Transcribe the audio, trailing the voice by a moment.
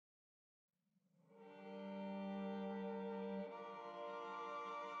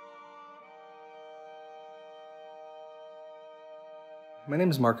My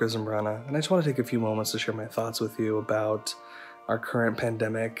name is Marco Zambrana, and I just want to take a few moments to share my thoughts with you about our current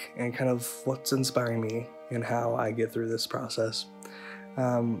pandemic and kind of what's inspiring me and how I get through this process.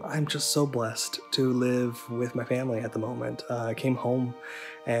 I'm just so blessed to live with my family at the moment. I came home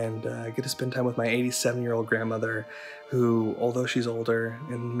and get to spend time with my 87-year-old grandmother who, although she's older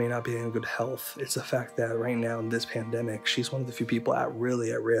and may not be in good health, it's the fact that right now in this pandemic, she's one of the few people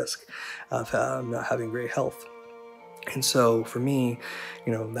really at risk of not having great health. And so for me,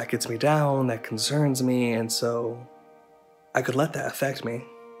 that gets me down, that concerns me, and so I could let that affect me,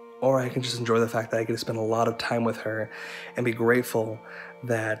 or I can just enjoy the fact that I get to spend a lot of time with her and be grateful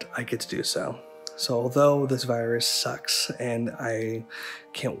that I get to do so. So although this virus sucks and I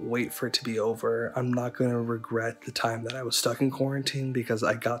can't wait for it to be over, I'm not going to regret the time that I was stuck in quarantine because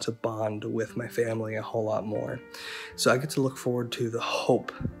I got to bond with my family a whole lot more. So I get to look forward to the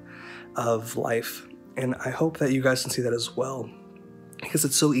hope of life. And I hope that you guys can see that as well, because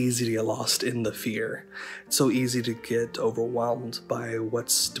it's so easy to get lost in the fear. It's so easy to get overwhelmed by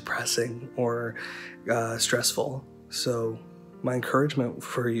what's depressing or stressful. So my encouragement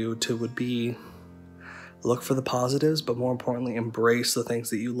for you would be look for the positives, but more importantly, embrace the things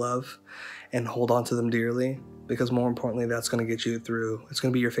that you love and hold on to them dearly, because more importantly, that's going to get you through. It's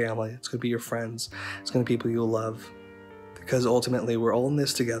going to be your family. It's going to be your friends. It's going to be people you love. Because ultimately, we're all in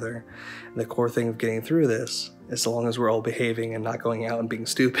this together. And the core thing of getting through this, as long as we're all behaving and not going out and being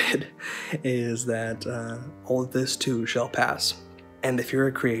stupid, is that all of this too shall pass. And if you're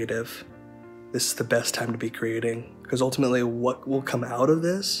a creative, this is the best time to be creating. Because ultimately, what will come out of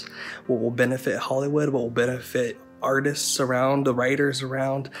this, what will benefit Hollywood, what will benefit artists around, the writers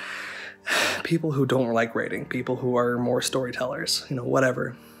around, people who don't like writing, people who are more storytellers,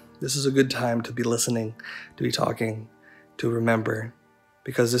 whatever. This is a good time to be listening, to be talking, to remember,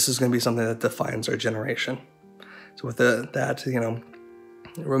 because this is going to be something that defines our generation. So with that,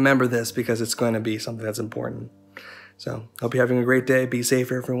 remember this, because it's going to be something that's important. So hope you're having a great day. Be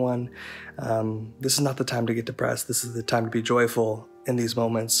safe, everyone. This is not the time to get depressed. This is the time to be joyful in these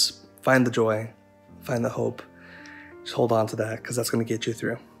moments. Find the joy, find the hope. Just hold on to that, because that's going to get you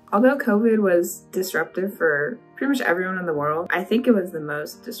through. Although COVID was disruptive for pretty much everyone in the world, I think it was the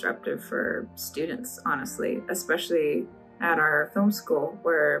most disruptive for students, honestly, especially at our film school,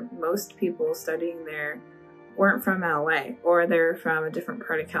 where most people studying there weren't from LA, or they're from a different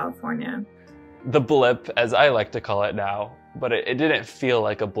part of California. The blip, as I like to call it now, but it didn't feel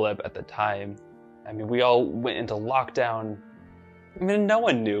like a blip at the time. I mean, we all went into lockdown. I mean, no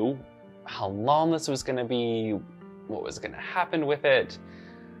one knew how long this was gonna be, what was gonna happen with it.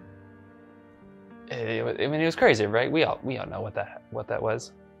 It was crazy, right? We all know what that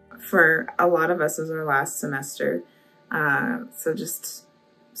was. For a lot of us, it was our last semester. So just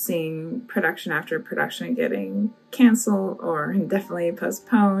seeing production after production getting canceled or indefinitely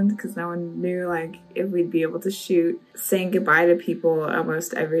postponed because no one knew if we'd be able to shoot. Saying goodbye to people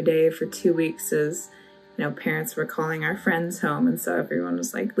almost every day for 2 weeks as parents were calling our friends home, and so everyone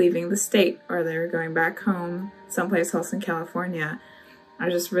was leaving the state or they were going back home someplace else in California. It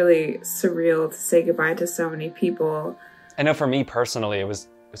was just really surreal to say goodbye to so many people. I know for me personally, it was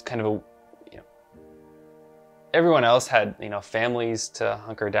kind of everyone else had, families to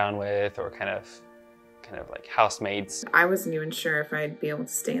hunker down with, or kind of like housemates. I wasn't even sure if I'd be able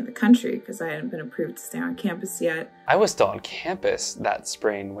to stay in the country because I hadn't been approved to stay on campus yet. I was still on campus that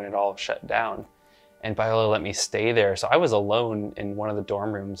spring when it all shut down, and Biola let me stay there. So I was alone in one of the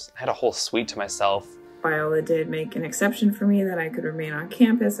dorm rooms. I had a whole suite to myself. Biola did make an exception for me that I could remain on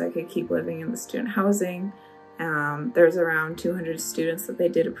campus. I could keep living in the student housing. There's around 200 students that they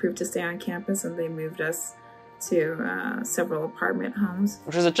did approve to stay on campus, and they moved us to several apartment homes.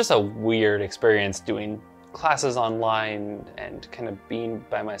 Which was just a weird experience, doing classes online and kind of being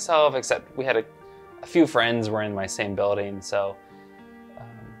by myself, except we had a few friends were in my same building, so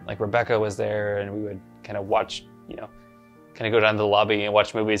Rebecca was there, and we would kind of watch, kind of go down to the lobby and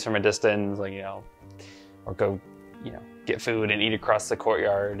watch movies from a distance, or go, get food and eat across the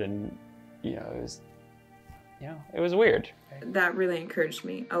courtyard, and it was weird. That really encouraged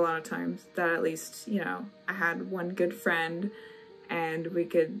me a lot of times, that at least, I had one good friend and we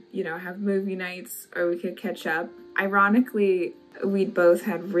could, have movie nights or we could catch up. Ironically, we'd both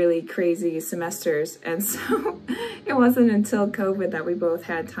had really crazy semesters, and so it wasn't until COVID that we both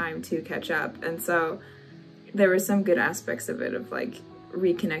had time to catch up. And so there were some good aspects of it, of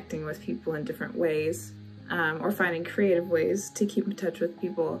reconnecting with people in different ways, or finding creative ways to keep in touch with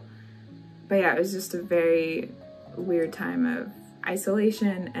people. But yeah, it was just a very weird time of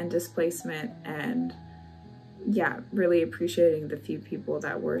isolation and displacement, and really appreciating the few people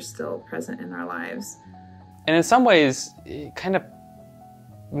that were still present in our lives. And in some ways, it kind of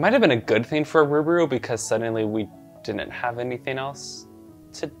might have been a good thing for Rubaru because suddenly we didn't have anything else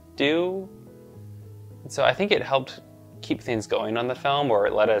to do. And so I think it helped keep things going on the film, or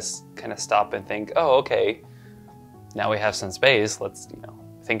it let us kind of stop and think, oh, okay, now we have some space, let's,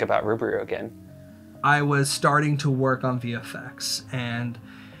 think about Rubaru again. I was starting to work on VFX and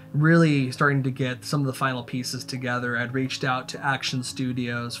really starting to get some of the final pieces together. I'd reached out to Action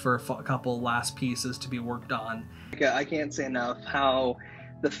Studios for a couple last pieces to be worked on. I can't say enough how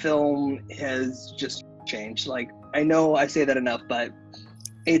the film has just changed. Like, I know I say that enough, but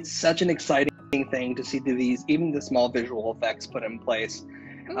it's such an exciting thing to see these, even the small visual effects put in place.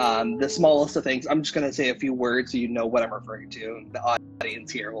 The smallest of things. I'm just going to say a few words so you know what I'm referring to. The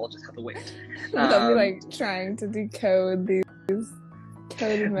audience here will just have to wait. They'll be like trying to decode these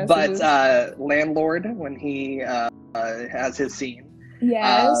coded messages. But Landlord, when he has his scene.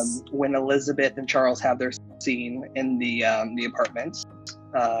 Yes. When Elizabeth and Charles have their scene in the apartment,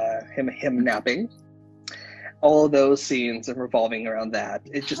 him napping. All of those scenes are revolving around that.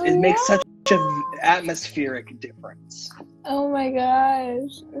 It just it makes such an atmospheric difference. Oh my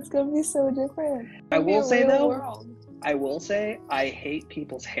gosh, it's gonna be so different. I will say though, I hate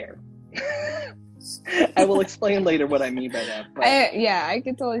people's hair. I will explain later what I mean by that. But... I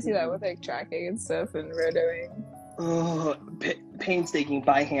can totally see that with like tracking and stuff and rotoing. Oh, painstaking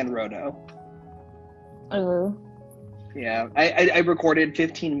by hand roto. Oh. Yeah, I recorded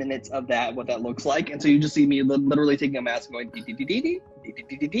 15 minutes of that, what that looks like, and so you just see me literally taking a mask and going deep, deep, deep, deep, deep, deep,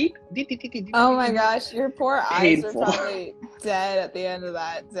 deep, deep, deep, deep, deep, deep, deep. Oh my gosh, your poor eyes Painful. are probably dead at the end of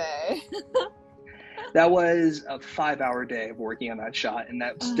that day. That was a 5-hour day of working on that shot, and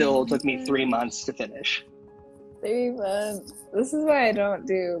that still took me 3 months to finish. 3 months. This is why I don't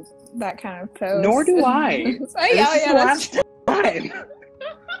do that kind of post. Nor do I. Last time.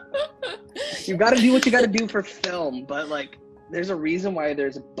 You got to do what you got to do for film, but like, there's a reason why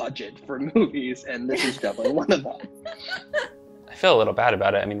there's a budget for movies, and this is definitely one of them. I feel a little bad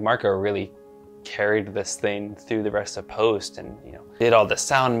about it. I mean, Marco really carried this thing through the rest of post, and did all the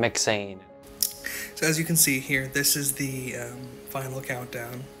sound mixing. So as you can see here, this is the final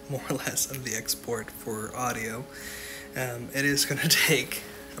countdown, more or less, of the export for audio. It is going to take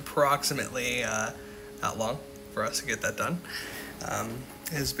approximately how long for us to get that done.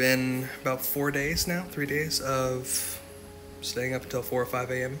 It has been about 4 days now, 3 days of staying up until 4 or 5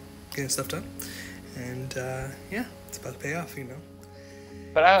 a.m. getting stuff done. And yeah, it's about to pay off,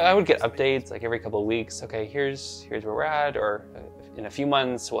 But I would get updates like every couple of weeks. Okay, here's where we're at, or in a few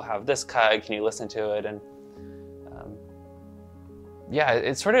months we'll have this cut. Can you listen to it? And yeah,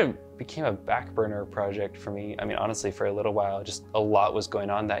 it sort of became a back burner project for me. I mean, honestly, for a little while, just a lot was going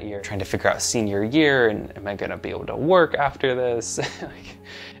on that year. Trying to figure out senior year, and am I gonna be able to work after this? Like,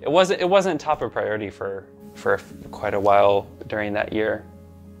 it wasn't top of priority for quite a while during that year.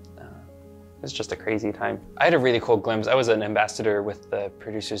 It was just a crazy time. I had a really cool glimpse. I was an ambassador with the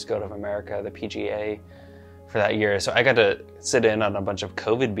Producers Guild of America, the PGA, for that year. So I got to sit in on a bunch of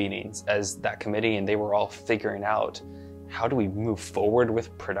COVID meetings as that committee, and they were all figuring out, how do we move forward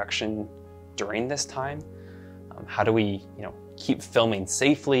with production during this time? How do we, keep filming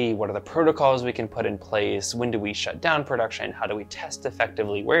safely? What are the protocols we can put in place? When do we shut down production? How do we test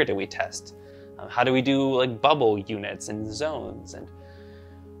effectively? Where do we test? How do we do like bubble units and zones and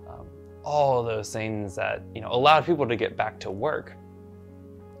all those things that allowed people to get back to work?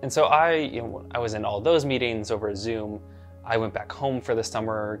 And so I was in all those meetings over Zoom. I went back home for the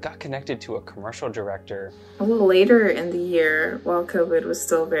summer, got connected to a commercial director. A little later in the year, while COVID was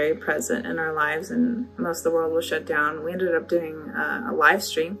still very present in our lives and most of the world was shut down, we ended up doing a live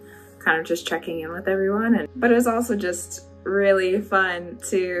stream, kind of just checking in with everyone. But it was also just really fun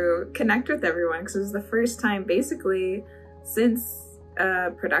to connect with everyone, because it was the first time basically since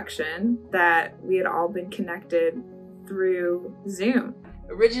production that we had all been connected through Zoom.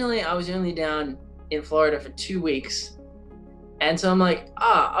 Originally, I was only down in Florida for 2 weeks. And so I'm like,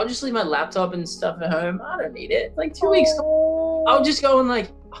 I'll just leave my laptop and stuff at home. I don't need it. Like 2 weeks. I'll just go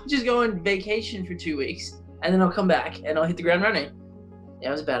on vacation for 2 weeks, and then I'll come back and I'll hit the ground running. Yeah,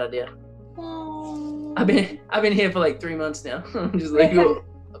 it was a bad idea. I've been here for like 3 months now. I'm just like, oh.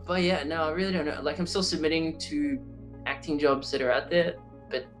 But yeah, no, I really don't know. Like, I'm still submitting to acting jobs that are out there,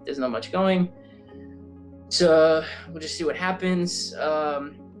 but there's not much going. So we'll just see what happens.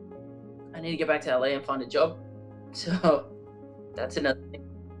 I need to get back to LA and find a job. So that's another thing.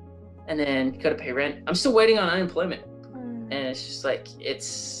 And then gotta pay rent. I'm still waiting on unemployment. And it's just like,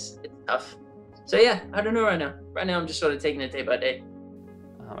 it's tough. So yeah, I don't know right now. Right now I'm just sort of taking it day by day.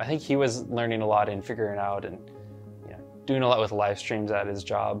 I think he was learning a lot and figuring out and doing a lot with live streams at his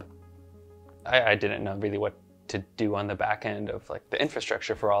job. I didn't know really what to do on the back end of like the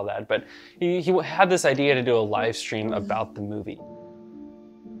infrastructure for all that. But he had this idea to do a live stream about the movie.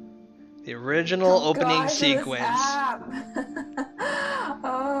 The original opening sequence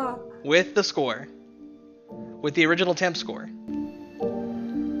with the score, with the original temp score.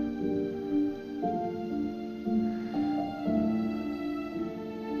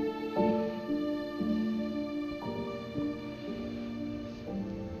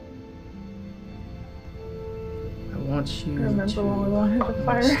 I want you Remember when we wanted to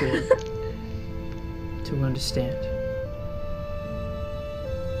fire? to understand.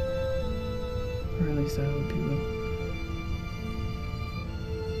 Or at least I hope you will.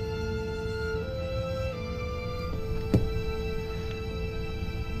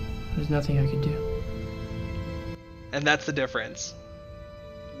 There's nothing I can do. And that's the difference.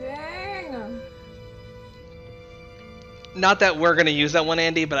 Dang. Not that we're gonna use that one,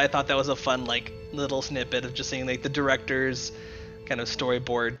 Andy, but I thought that was a fun like little snippet of just seeing like the director's kind of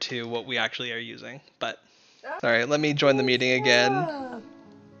storyboard to what we actually are using. But all right, let me join the meeting again.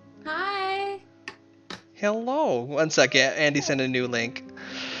 Hi. Hello. 1 second. Andy sent a new link.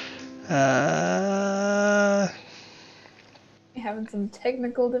 You having some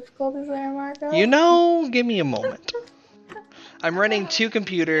technical difficulties there, Marco? You know, give me a moment. I'm running 2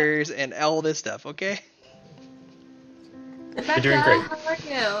 computers and all this stuff, okay? You're doing great. How are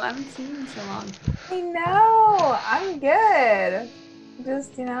you? I haven't seen you in so long. I know. I'm good.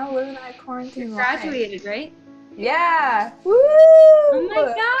 Just, living that quarantine You life. graduated, right? Yeah. Woo! Oh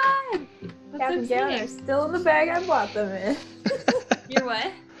my god! That's Cap and gown are still in the bag I bought them in. Your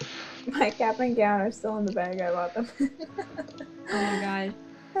what? My cap and gown are still in the bag I bought them in. Oh my god.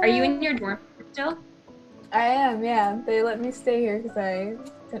 Are you in your dorm still? I am, yeah. They let me stay here because I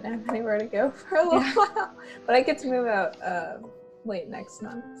didn't have anywhere to go for a little while. But I get to move out late next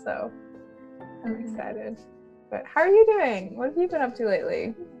month, so I'm excited. But how are you doing? What have you been up to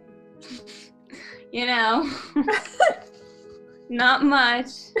lately? Not much.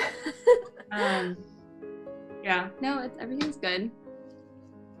 Yeah. No, everything's good.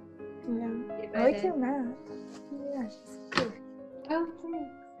 Yeah. I like your math. Yeah, she's good. Oh,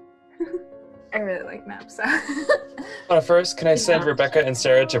 thanks. I really like maps. So. First, can I send Rebecca and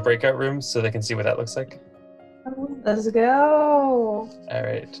Sarah to breakout rooms so they can see what that looks like? Let's go. All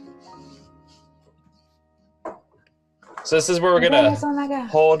right. So this is where we're gonna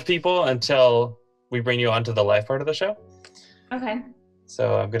hold people until we bring you onto the live part of the show. Okay.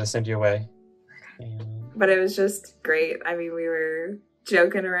 So I'm gonna send you away. But it was just great. I mean, we were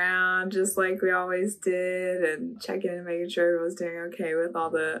joking around just like we always did and checking and making sure everyone was doing okay with all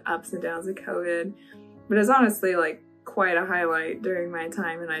the ups and downs of COVID. But it's honestly like quite a highlight during my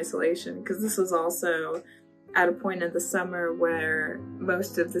time in isolation because this was also at a point in the summer where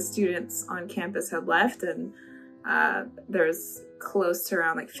most of the students on campus had left and there's close to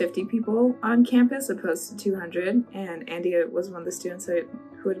around like 50 people on campus opposed to 200, and Andy was one of the students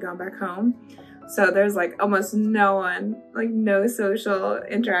who had gone back home. So there's like almost no one, like no social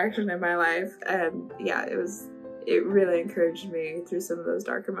interaction in my life. And yeah, it really encouraged me through some of those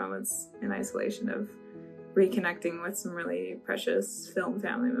darker moments in isolation of reconnecting with some really precious film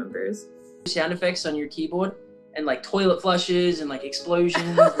family members. Sound effects on your keyboard and like toilet flushes and like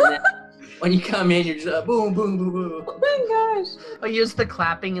explosions. And then when you come in, you're just boom, boom, boom, boom. Oh my gosh. I use the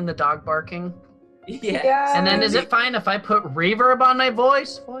clapping and the dog barking. Yeah. And then is it fine if I put reverb on my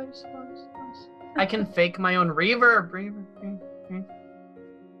voice? Voice. I can fake my own reverb.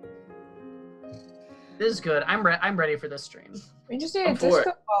 This is good. I'm ready for this stream. We just need a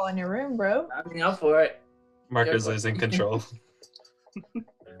disco ball in your room, bro. I'm out for it. Mark is losing control.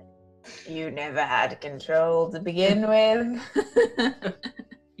 You never had control to begin with.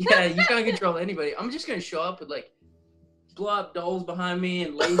 Yeah, you can't control anybody. I'm just gonna show up with like blow up dolls behind me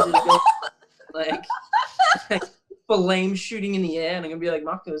and lasers going, like flames shooting in the air, and I'm gonna be like,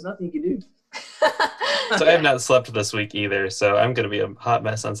 Marco, there's nothing you can do. So I have not slept this week either, so I'm gonna be a hot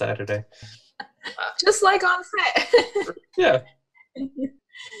mess on Saturday. Just like on set. Yeah.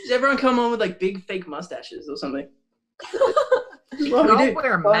 Does everyone come on with like big fake mustaches or something? Don't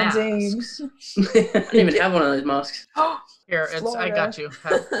wear masks. I don't even have one of those masks. Here, I got you.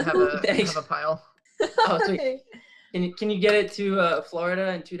 Have a pile. Oh, sweet. Can you get it to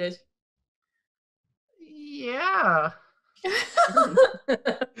Florida in 2 days? Yeah.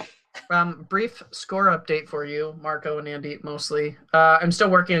 Brief score update for you, Marco and Andy, mostly. I'm still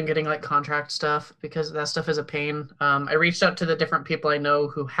working on getting like contract stuff because that stuff is a pain. I reached out to the different people I know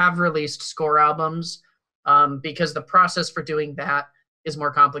who have released score albums because the process for doing that is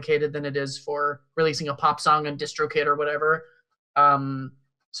more complicated than it is for releasing a pop song on DistroKid or whatever.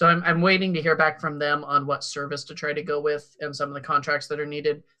 So I'm waiting to hear back from them on what service to try to go with and some of the contracts that are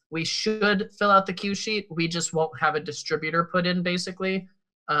needed. We should fill out the Q sheet. We just won't have a distributor put in, basically.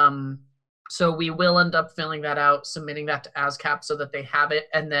 So we will end up filling that out, submitting that to ASCAP so that they have it,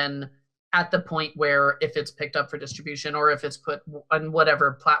 and then at the point where if it's picked up for distribution or if it's put on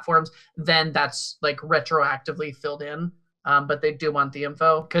whatever platforms, then that's like retroactively filled in. But they do want the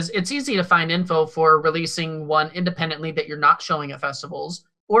info because it's easy to find info for releasing one independently that you're not showing at festivals,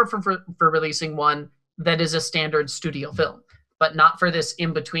 or for releasing one that is a standard studio film, but not for this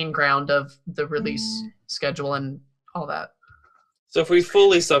in-between ground of the release schedule and all that. So if we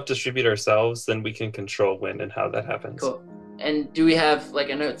fully self-distribute ourselves, then we can control when and how that happens. Cool. And do we have, like,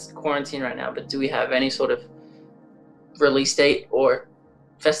 I know it's quarantine right now, but do we have any sort of release date or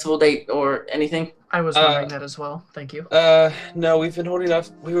festival date or anything? I was wondering that as well. Thank you. No, we've been holding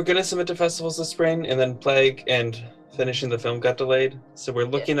off. We were going to submit to festivals this spring, and then Plague and finishing the film got delayed. So we're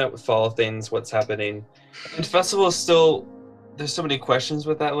looking at fall things, what's happening. And festivals still, there's so many questions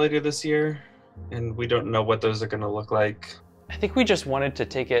with that later this year, and we don't know what those are going to look like. I think we just wanted to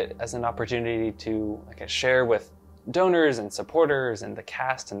take it as an opportunity to share with donors and supporters and the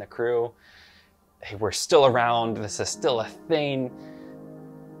cast and the crew. Hey, we're still around. This is still a thing.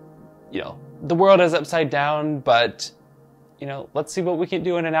 You know, the world is upside down, but you know, let's see what we can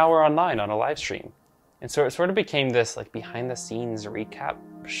do in an hour online on a live stream. And so it sort of became this like behind the scenes recap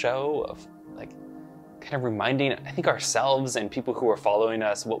show of like kind of reminding, I think, ourselves and people who were following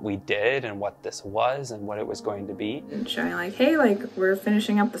us what we did and what this was and what it was going to be. And showing like, hey, like we're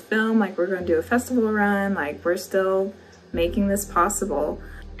finishing up the film, like we're going to do a festival run, like we're still making this possible.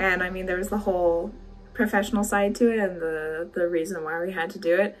 And I mean, there was the whole professional side to it and the reason why we had to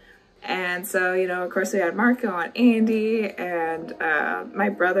do it. And so, you know, of course we had Marco and Andy, and my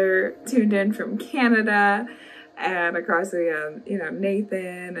brother tuned in from Canada, and of course we had, you know,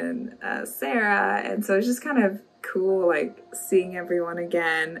 Nathan and Sarah. And so it's just kind of cool, like seeing everyone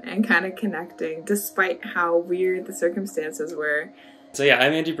again and kind of connecting despite how weird the circumstances were. So yeah,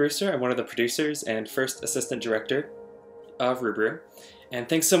 I'm Andy Brewster. I'm one of the producers and first assistant director of Rubaru. And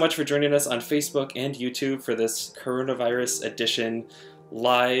thanks so much for joining us on Facebook and YouTube for this coronavirus edition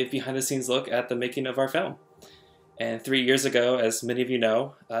live behind-the-scenes look at the making of our film. And 3 years ago, as many of you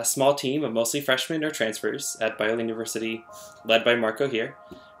know, a small team of mostly freshmen or transfers at Biola University, led by Marco here,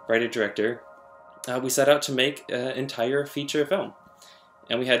 writer-director, we set out to make an entire feature film.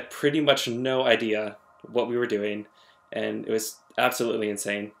 And we had pretty much no idea what we were doing, and it was absolutely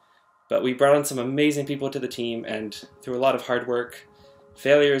insane. But we brought on some amazing people to the team, and through a lot of hard work,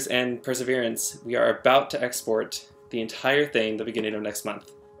 failures, and perseverance, we are about to export the entire thing the beginning of next month.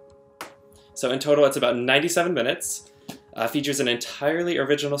 So in total, it's about 97 minutes, features an entirely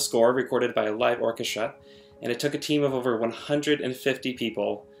original score recorded by a live orchestra, and it took a team of over 150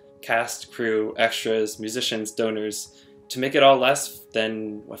 people, cast, crew, extras, musicians, donors, to make it all less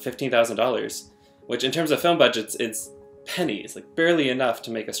than $15,000, which in terms of film budgets, it's pennies, like barely enough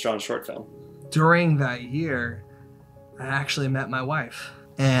to make a strong short film. During that year, I actually met my wife.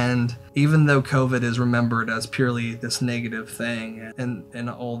 And even though COVID is remembered as purely this negative thing and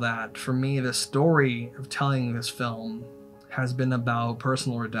all that, for me, the story of telling this film has been about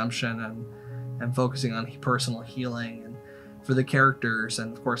personal redemption and focusing on personal healing and for the characters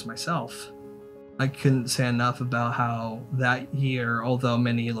and, of course, myself. I couldn't say enough about how that year, although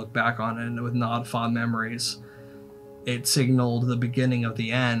many look back on it with not fond memories, it signaled the beginning of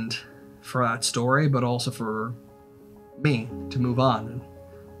the end for that story, but also for me to move on and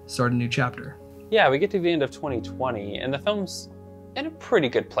start a new chapter. Yeah, we get to the end of 2020 and the film's in a pretty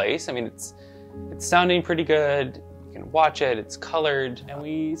good place. I mean, it's sounding pretty good. You can watch it, it's colored, and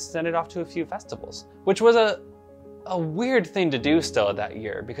we sent it off to a few festivals, which was a weird thing to do still that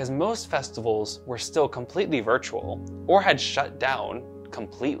year because most festivals were still completely virtual or had shut down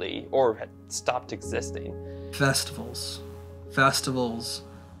completely or had stopped existing. Festivals.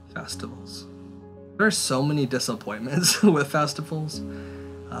 There's so many disappointments with festivals.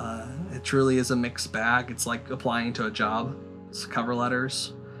 It truly is a mixed bag. It's like applying to a job. It's cover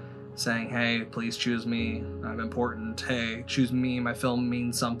letters saying, hey, please choose me, I'm important. Hey, choose me, my film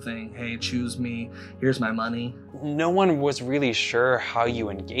means something. Hey, choose me, here's my money. No one was really sure how you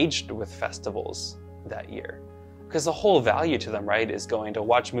engaged with festivals that year. Because the whole value to them, right, is going to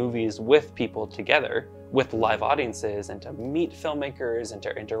watch movies with people together, with live audiences, and to meet filmmakers and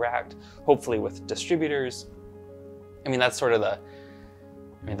to interact, hopefully with distributors. I mean, that's sort of the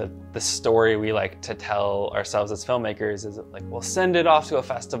story we like to tell ourselves as filmmakers is like, we'll send it off to a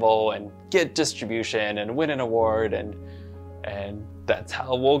festival and get distribution and win an award, and that's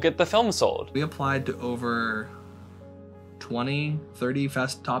how we'll get the film sold. We applied to over 20, 30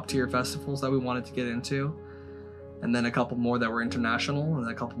 top tier festivals that we wanted to get into. And then a couple more that were international, and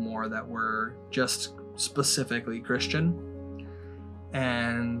a couple more that were just specifically Christian.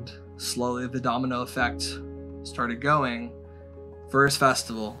 And slowly the domino effect started going. First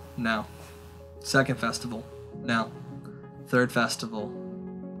festival, no. Second festival, no. Third festival,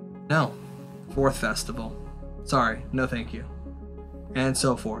 no. Fourth festival, sorry, no thank you. And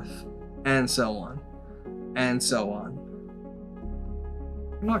so forth, and so on, and so on.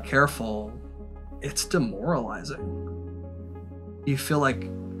 If you're not careful, it's demoralizing. You feel like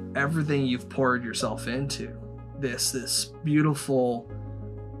everything you've poured yourself into, this beautiful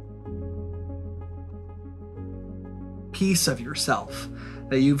piece of yourself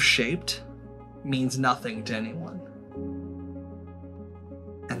that you've shaped, means nothing to anyone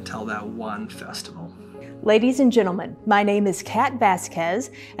until that one festival. Ladies and gentlemen, my name is Kat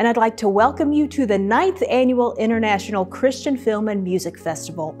Vasquez, and I'd like to welcome you to the 9th Annual International Christian Film and Music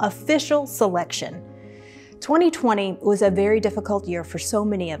Festival official selection. 2020 was a very difficult year for so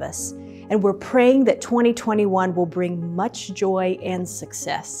many of us, and we're praying that 2021 will bring much joy and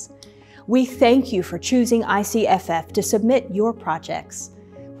success. We thank you for choosing ICFF to submit your projects.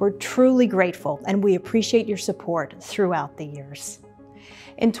 We're truly grateful, and we appreciate your support throughout the years.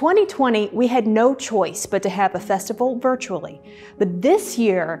 In 2020, we had no choice but to have a festival virtually. But this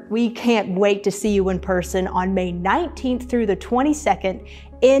year, we can't wait to see you in person on May 19th through the 22nd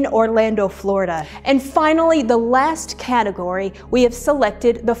in Orlando, Florida. And finally, the last category, we have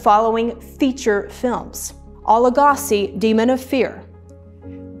selected the following feature films: Olagosi, Demon of Fear,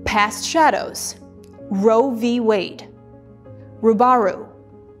 Past Shadows, Roe v. Wade, Rubaru,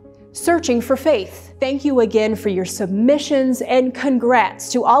 Searching for Faith. Thank you again for your submissions, and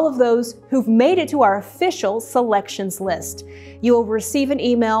congrats to all of those who've made it to our official selections list. You will receive an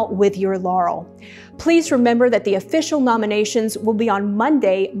email with your laurel. Please remember that the official nominations will be on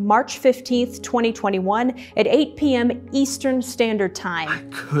Monday, March 15th, 2021 at 8 p.m. Eastern Standard Time. I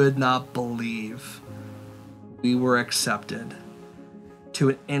could not believe we were accepted to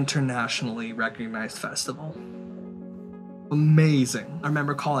an internationally recognized festival. Amazing. I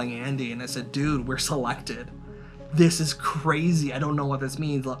remember calling Andy and I said, dude, we're selected. This is crazy. I don't know what this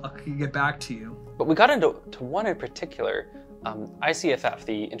means. I'll get back to you. But we got into one in particular, ICFF,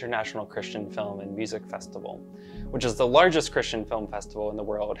 the International Christian Film and Music Festival, which is the largest Christian film festival in the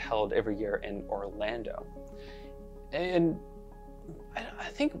world, held every year in Orlando. And I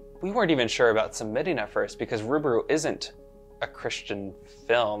think we weren't even sure about submitting at first because Rubaru isn't a Christian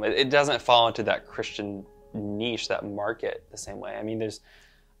film. It doesn't fall into that Christian niche, that market, the same way. I mean, there's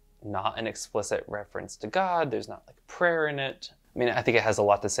not an explicit reference to God. There's not like prayer in it. I mean, I think it has a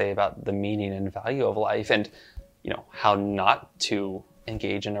lot to say about the meaning and value of life and, you know, how not to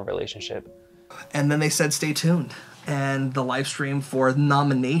engage in a relationship. And then they said, stay tuned. And the live stream for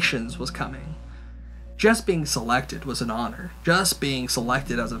nominations was coming. Just being selected was an honor. Just being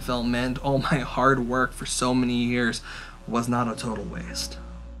selected as a film meant all my hard work for so many years was not a total waste.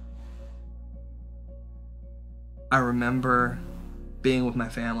 I remember being with my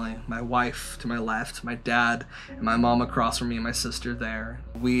family, my wife to my left, my dad, and my mom across from me, and my sister there.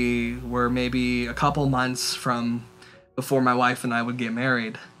 We were maybe a couple months from before my wife and I would get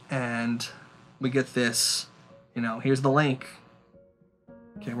married, and we get this, you know, here's the link.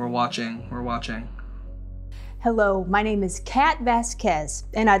 Okay, we're watching. Hello, my name is Kat Vasquez,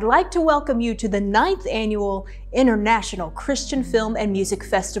 and I'd like to welcome you to the 9th Annual International Christian Film and Music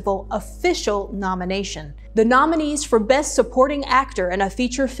Festival official nomination. The nominees for Best Supporting Actor in a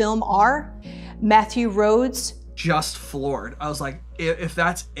Feature Film are Matthew Rhodes. Just floored. I was like, if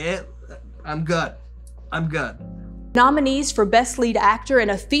that's it, I'm good. Nominees for Best Lead Actor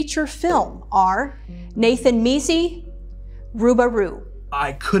in a Feature Film are Nathan Measy, Rubaru.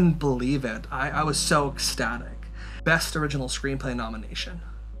 I couldn't believe it. I was so ecstatic. Best Original Screenplay nomination.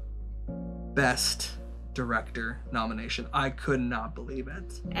 Best Director nomination. I could not believe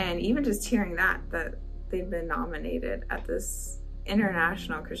it. And even just hearing that they've been nominated at this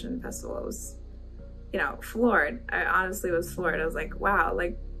international Christian festival, it was, you know, floored. I honestly was floored. I was like, wow,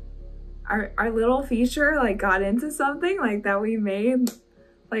 like our little feature like got into something like that we made,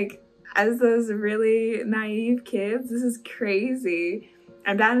 like as those really naive kids. This is crazy.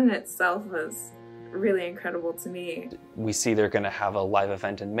 And that in itself was really incredible to me. We see they're going to have a live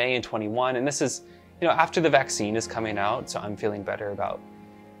event in May in 21, and this is, you know, after the vaccine is coming out, so I'm feeling better about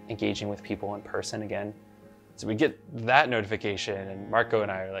engaging with people in person again. So we get that notification, and Marco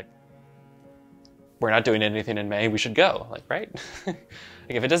and I are like, we're not doing anything in May, we should go, like, right? Like,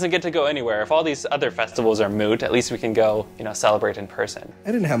 if it doesn't get to go anywhere, if all these other festivals are moot, at least we can go, you know, celebrate in person.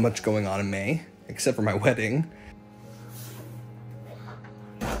 I didn't have much going on in May, except for my wedding.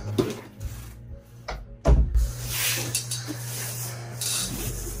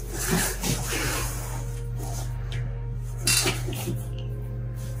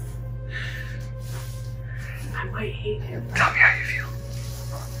 I might hate him. Tell me how you feel.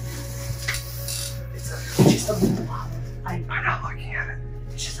 It's just a blob of ivory. I'm not looking at it.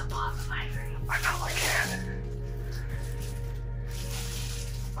 It's just a blob of ivory. I'm not looking at it.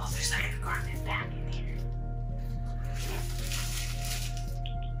 Oh, there's like a garment back in here.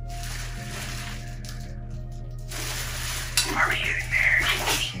 Are we getting married? I'm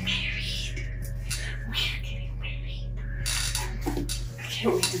getting married. We're getting married. I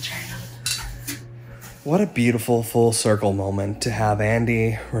can't wait to try it on. What a beautiful full circle moment to have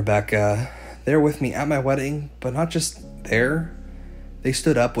Andy, Rebecca, there with me at my wedding, but not just there. They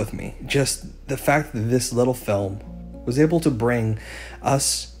stood up with me. Just the fact that this little film was able to bring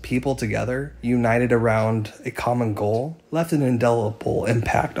us people together, united around a common goal, left an indelible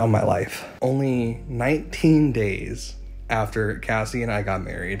impact on my life. Only 19 days after Cassie and I got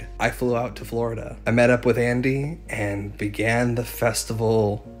married, I flew out to Florida. I met up with Andy and began the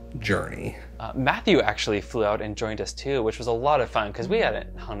festival journey. Matthew actually flew out and joined us too, which was a lot of fun because we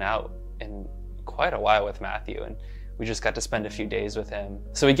hadn't hung out in quite a while with Matthew, and we just got to spend a few days with him.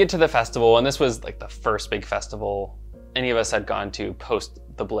 So we get to the festival, and this was like the first big festival any of us had gone to post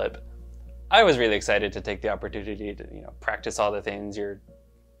the blip. I was really excited to take the opportunity to, practice all the things you're,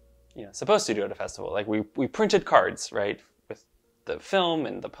 supposed to do at a festival. Like we printed cards, right, with the film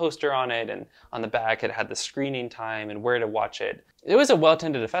and the poster on it, and on the back it had the screening time and where to watch it. It was a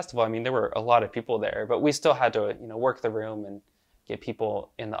well-attended festival. I mean, there were a lot of people there, but we still had to, work the room and get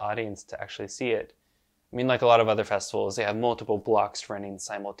people in the audience to actually see it. I mean, like a lot of other festivals, they have multiple blocks running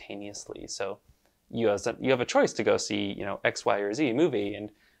simultaneously. So you have a choice to go see, X, Y, or Z movie, and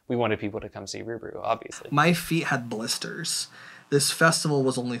we wanted people to come see Rubaru, obviously. My feet had blisters. This festival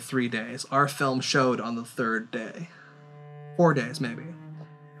was only 3 days. Our film showed on the 3rd day. 4 days, maybe.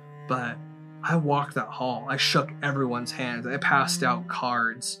 But I walked that hall. I shook everyone's hands. I passed out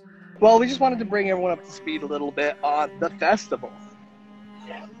cards. Well, we just wanted to bring everyone up to speed a little bit on the festival.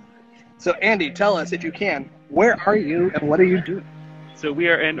 So, Andy, tell us, if you can, where are you and what are you doing? So we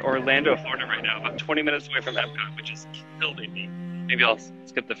are in Orlando, Florida right now, about 20 minutes away from Epcot, which is killing me. Maybe I'll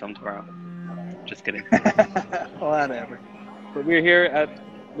skip the film tomorrow. Just kidding. Whatever. But we're here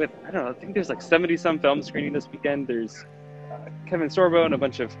with, I don't know, I think there's like 70-some films screening this weekend. There's Kevin Sorbo and a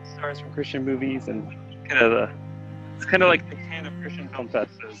bunch of stars from Christian movies, and it's kind of like the can of Christian Film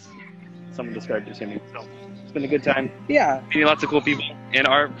Fest, as someone described it to me. So it's been a good time. Yeah. Meeting lots of cool people. And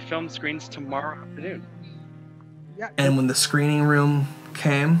our film screens tomorrow afternoon. Yeah. And when the screening room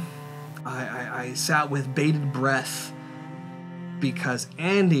came, I sat with bated breath because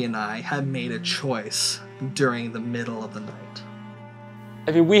Andy and I had made a choice during the middle of the night.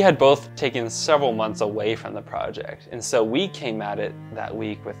 I mean, we had both taken several months away from the project, and so we came at it that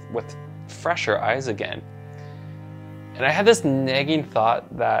week with fresher eyes again. And I had this nagging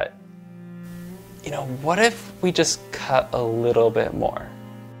thought that, what if we just cut a little bit more?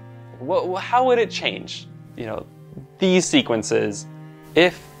 How would it change, these sequences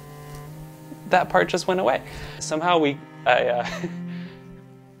if that part just went away? Somehow we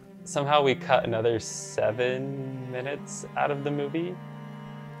cut another 7 minutes out of the movie.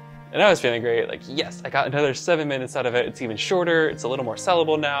 And I was feeling great, like, yes, I got another 7 minutes out of it. It's even shorter, it's a little more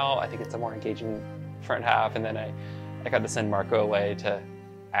sellable now. I think it's a more engaging front half. And then I got to send Marco away to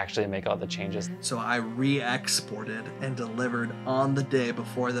actually make all the changes. So I re-exported and delivered on the day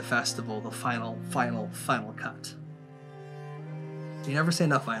before the festival the final cut. You never say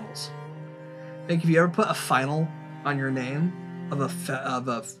enough finals. Like, if you ever put a final on your name of a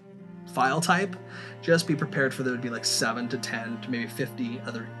file type, just be prepared for there to be like 7 to 10 to maybe 50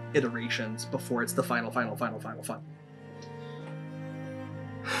 other iterations before it's the final.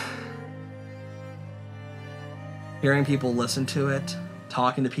 Hearing people listen to it,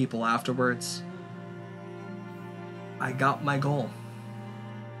 talking to people afterwards, I got my goal.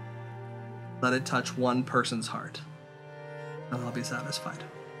 Let it touch one person's heart, and I'll be satisfied.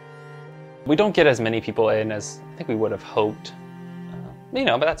 We don't get as many people in as I think we would have hoped.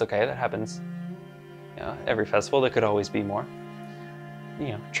 But that's okay, that happens. Every festival, there could always be more.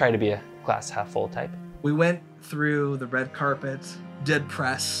 Try to be a glass half full type. We went through the red carpet, did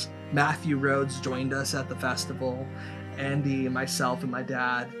press. Matthew Rhodes joined us at the festival, Andy, myself, and my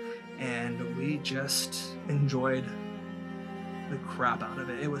dad, and we just enjoyed the crap out of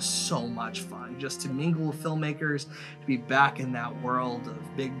it. It was so much fun just to mingle with filmmakers, to be back in that world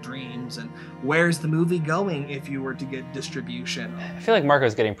of big dreams and where's the movie going if you were to get distribution. I feel like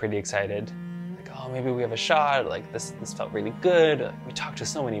Marco's getting pretty excited. Like, oh, maybe we have a shot. Like, this felt really good. We talked to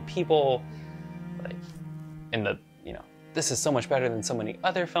so many people. Like, this is so much better than so many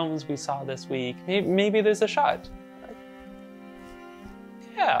other films we saw this week. Maybe there's a shot. Like,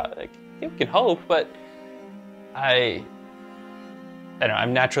 yeah, we can hope, but I don't know,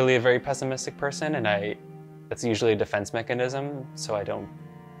 I'm naturally a very pessimistic person, and that's usually a defense mechanism so I don't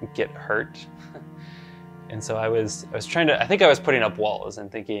get hurt. And so I was trying to, I think I was putting up walls and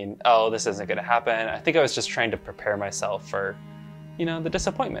thinking, oh, this isn't gonna happen. I think I was just trying to prepare myself for, you know, the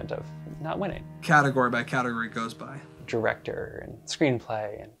disappointment of not winning. Category by category goes by. Director and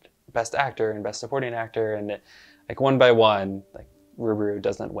screenplay and best actor and best supporting actor, and like one by one, like Rubaru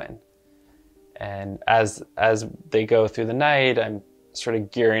doesn't win. And as they go through the night, I'm sort of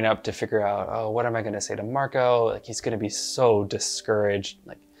gearing up to figure out, oh, what am I gonna say to Marco? Like, he's gonna be so discouraged.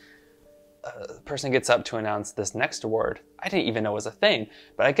 Like, the person gets up to announce this next award. I didn't even know was a thing,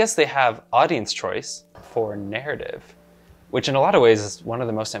 but I guess they have audience choice for narrative, which in a lot of ways is one of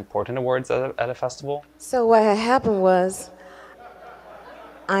the most important awards at a festival. So what had happened was,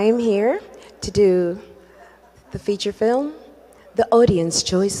 I am here to do the feature film, the Audience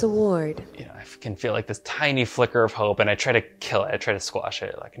Choice Award. You know, I can feel like this tiny flicker of hope, and I try to kill it. I try to squash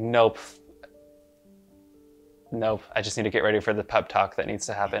it. Like, nope. Nope, I just need to get ready for the pep talk that needs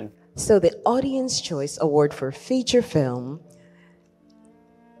to happen. So the Audience Choice Award for feature film,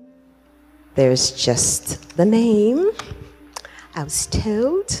 there's just the name. I was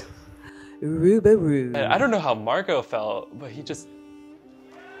told, Rubaru. And I don't know how Marco felt, but he just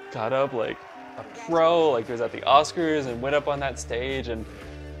got up like a pro, like he was at the Oscars and went up on that stage, and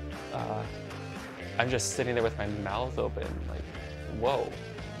I'm just sitting there with my mouth open, like, whoa.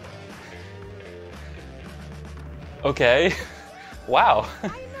 Okay, wow. I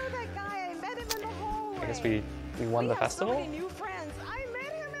know that guy, I met him in the hallway. I guess we won the festival? We have so many new friends. I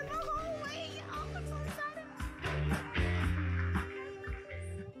met him in the hallway. Oh, I'm so excited.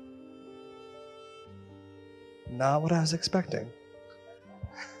 Not what I was expecting.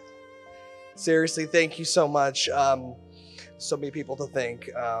 Seriously, thank you so much. So many people to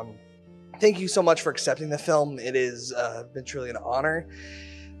thank. Thank you so much for accepting the film. It has been truly an honor.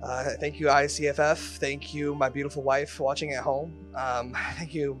 Thank you, ICFF. Thank you, my beautiful wife watching at home.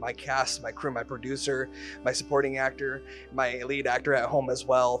 Thank you, my cast, my crew, my producer, my supporting actor, my lead actor at home as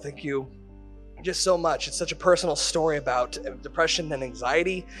well. Thank you just so much. It's such a personal story about depression and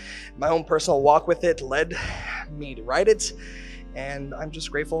anxiety. My own personal walk with it led me to write it, and I'm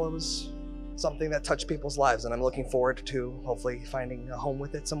just grateful it was something that touched people's lives, and I'm looking forward to hopefully finding a home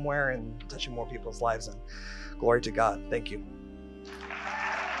with it somewhere and touching more people's lives, and glory to God. Thank you.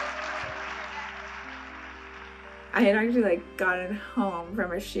 I had actually gotten home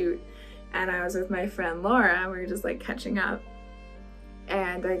from a shoot, and I was with my friend Laura, and we were just catching up.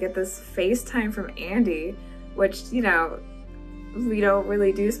 And I get this FaceTime from Andy, which, you know, we don't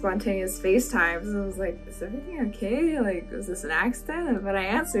really do spontaneous FaceTimes. And I was like, is everything okay? Was this an accident? But I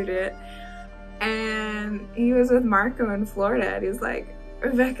answered it, and he was with Marco in Florida, and he was like,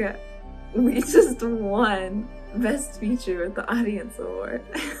 Rebecca, we just won Best Feature with the Audience Award.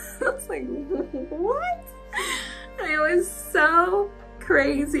 I was like, what? And it was so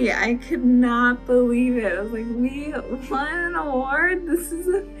crazy. I could not believe it. I was like, we won an award? This is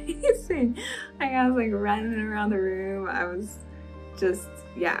amazing. I was running around the room. I was just,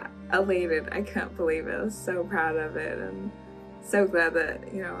 yeah, elated. I couldn't believe it. I was so proud of it, and so glad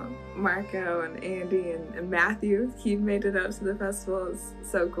that, you know, Marco and Andy and Matthew, he made it out to the festival. It's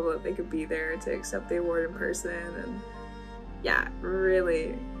so cool that they could be there to accept the award in person, and yeah,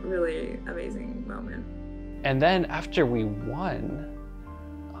 really, really amazing moment. And then after we won,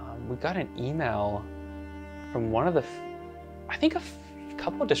 we got an email from one of the, I think a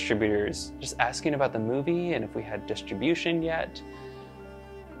couple of distributors, just asking about the movie and if we had distribution yet.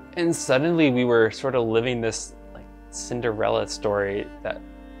 And suddenly we were sort of living this Cinderella story that,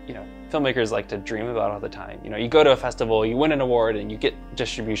 you know, filmmakers like to dream about all the time. You know, you go to a festival, you win an award, and you get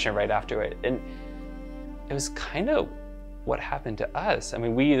distribution right after it. And it was kind of what happened to us. I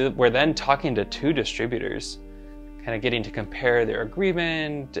mean, we were then talking to 2 distributors, kind of getting to compare their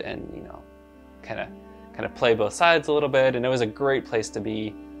agreement and, you know, kind of play both sides a little bit. And it was a great place to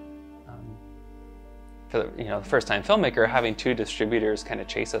be for the, you know, the first-time filmmaker, having 2 distributors kind of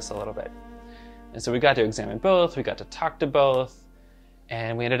chase us a little bit. And so we got to examine both, we got to talk to both,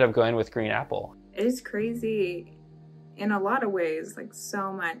 and we ended up going with Green Apple. It is crazy in a lot of ways.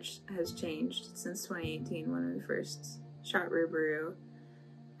 So much has changed since 2018 when we first shot Rubaru.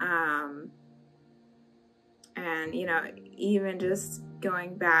 And, you know, even just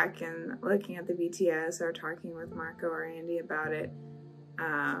going back and looking at the BTS or talking with Marco or Andy about it,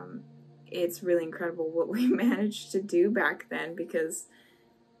 it's really incredible what we managed to do back then, because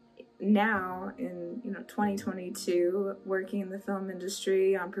now in 2022, working in the film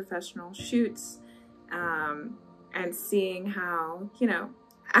industry on professional shoots, and seeing how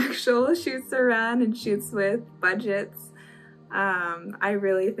actual shoots around and shoots with budgets. I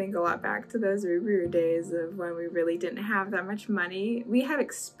really think a lot back to those Rubaru days of when we really didn't have that much money. We had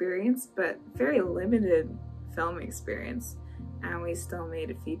experience, but very limited film experience, and we still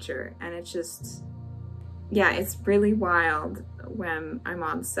made a feature. And it's just, yeah, it's really wild when I'm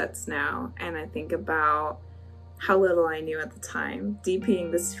on sets now and I think about how little I knew at the time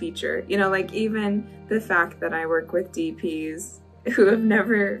DPing this feature. You know, like even the fact that I work with DPs who have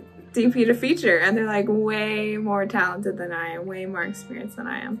never DP'd a feature, and they're like way more talented than I am, way more experienced than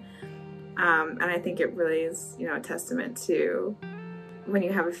I am. And I think it really is, you know, a testament to when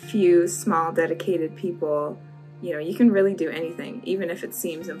you have a few small dedicated people, you know, you can really do anything, even if it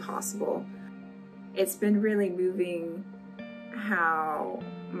seems impossible. It's been really moving how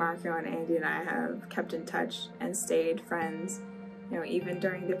Marco and Andy and I have kept in touch and stayed friends, you know, even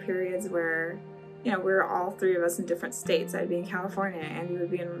during the periods where, you know, we were all three of us in different states. I'd be in California, Andy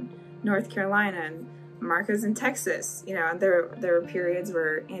would be in North Carolina, and Marco's in Texas. You know, and there were periods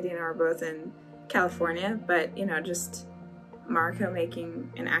where Andy and I were both in California, but, you know, just Marco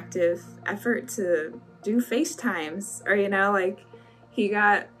making an active effort to do FaceTimes, or, you know, like he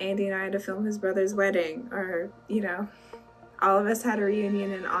got Andy and I to film his brother's wedding, or, you know, all of us had a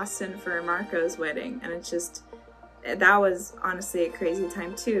reunion in Austin for Marco's wedding, and it's just, that was honestly a crazy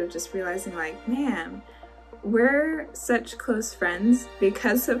time too, just realizing like, man, we're such close friends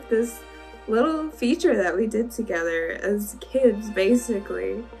because of this little feature that we did together as kids,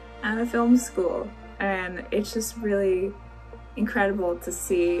 basically, at a film school. And it's just really incredible to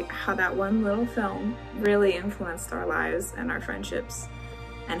see how that one little film really influenced our lives and our friendships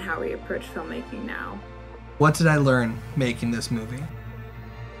and how we approach filmmaking now. What did I learn making this movie?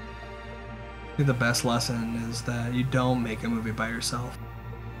 I think the best lesson is that you don't make a movie by yourself.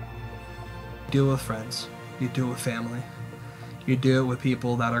 You do it with friends. You do it with family. You do it with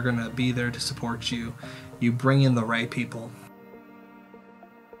people that are going to be there to support you. You bring in the right people.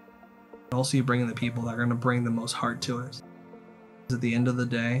 Also, you bring in the people that are going to bring the most heart to it. Because at the end of the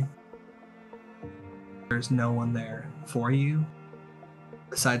day, there's no one there for you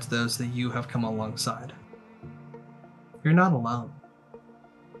besides those that you have come alongside. You're not alone.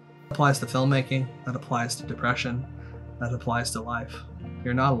 That applies to filmmaking, that applies to depression, that applies to life.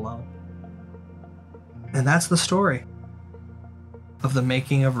 You're not alone. And that's the story of the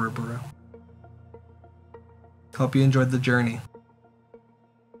making of Rubaru. Hope you enjoyed the journey.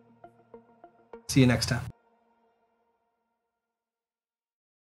 See you next time.